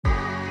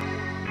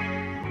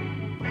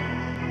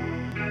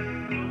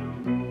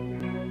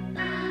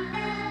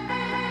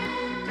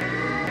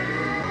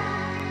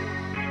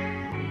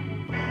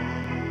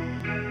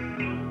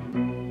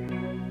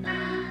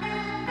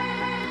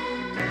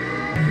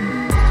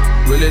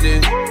reel it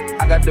in.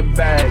 I got the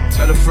bag,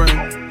 tell a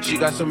friend. She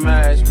got some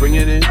ass, bring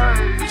it in.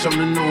 Bitch, I'm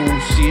the new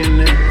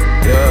CNN.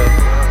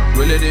 Yeah,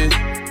 reel it in.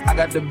 I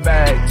got the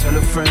bag, tell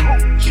a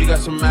friend. She got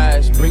some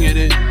ass, bring it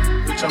in.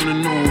 Bitch, I'm the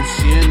new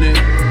CNN.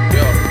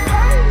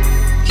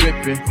 Yeah,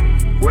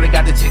 drippin'. Really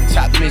got the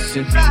TikTok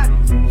missing.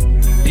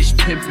 Bitch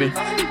pimpin'.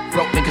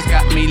 Broke niggas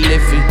got me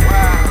living.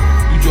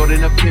 You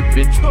Jordan or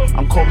Pippin.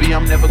 I'm Kobe,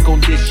 I'm never gon'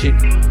 dish it.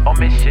 I'll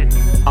miss it.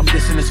 I'm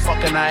dissing as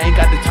fuck and I ain't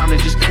got the time to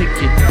just kick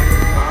it.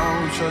 I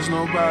don't trust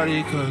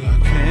nobody cause I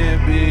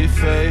can't be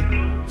fake.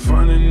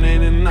 Frontin'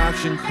 ain't an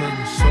option cause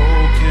my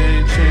soul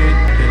can't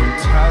change. And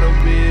I'm tired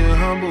of being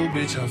humble,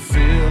 bitch, I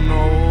feel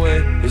no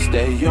way. It's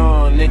that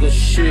young nigga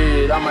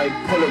shit, I might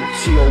pull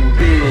up to your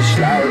bitch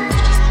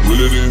like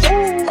reel it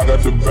in, I got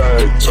the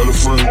bag, tell a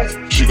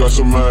friend. She got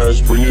some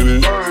ass, bring it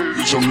in.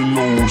 Bitch, I'm the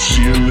new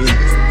CNN.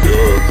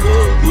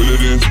 Yeah, reel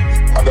it in,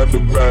 I got the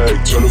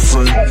bag, tell a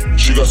friend.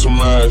 She got some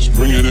ass,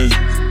 bring it in.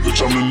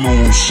 Bitch, I'm the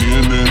new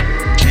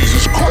CNN.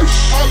 Jesus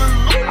Christ,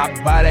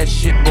 I buy that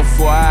shit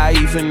before I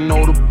even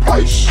know the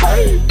price.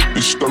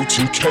 It's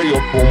 13K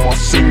up on my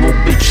finger,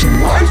 bitch, you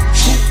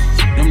right?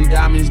 Them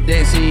diamonds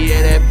dancing,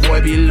 yeah, that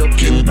boy be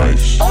looking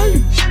nice.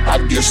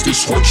 I guess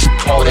this what you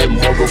call that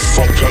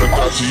motherfucker. Got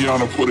a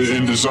Tatiana, put it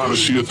in designer.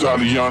 She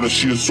Italiana,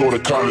 she a sorta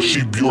kinda,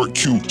 she Bjork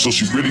cute. So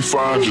she really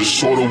fine, just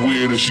sorta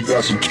weird, and she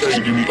got some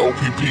K. Give me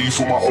OPP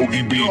for my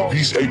ODB.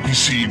 These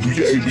ABC, do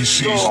your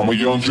ABCs. I'm a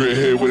young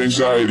dreadhead with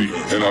anxiety,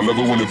 and I love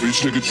it when a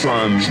bitch nigga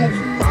trying me.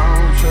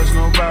 I don't trust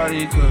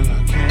nobody cause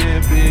I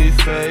can't be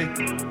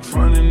fake.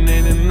 Frontin'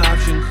 ain't an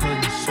option cause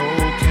my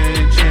soul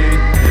can't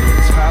change. And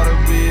I'm tired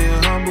of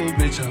being humble,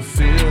 bitch, I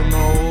feel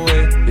no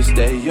way. It's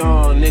that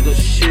young nigga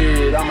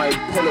shit, I might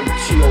pull up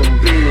to your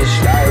bitch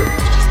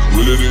like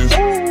reel it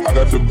in, I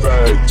got the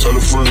bag, tell a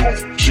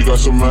friend. She got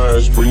some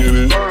ass, bring it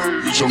in.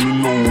 Bitch, I'm the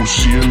new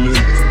CNN.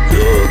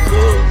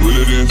 Yeah,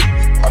 reel it in,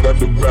 I got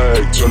the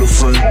bag, tell a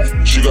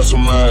friend. She got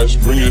some ass,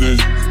 bring it in.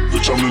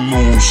 Bitch, I'm the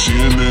new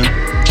CNN.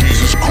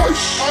 Jesus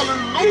Christ,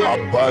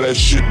 I buy that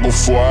shit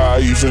before I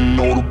even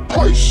know the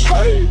price.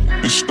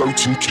 It's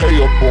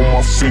 13K up on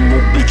my finger,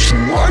 bitch, you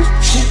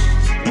right?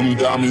 Them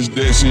diamonds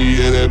dancing,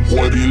 yeah, that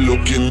boy be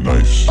looking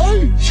nice.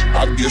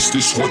 I guess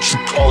this what you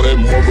call that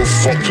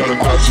motherfucker. Got a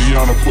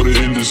Tatiana, put it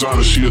in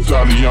designer. She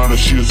Italiana,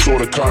 she a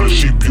sorta kinda,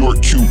 she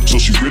Bjork cute. So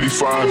she really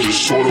fine,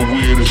 just sorta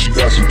weird, and she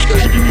got some K.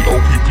 Give me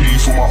OPP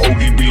for my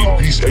ODB.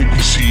 These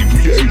ABC,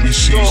 do your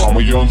ABCs. I'm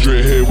a young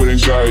dreadhead with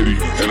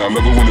anxiety, and I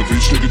love it when a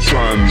bitch nigga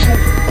trying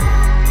me.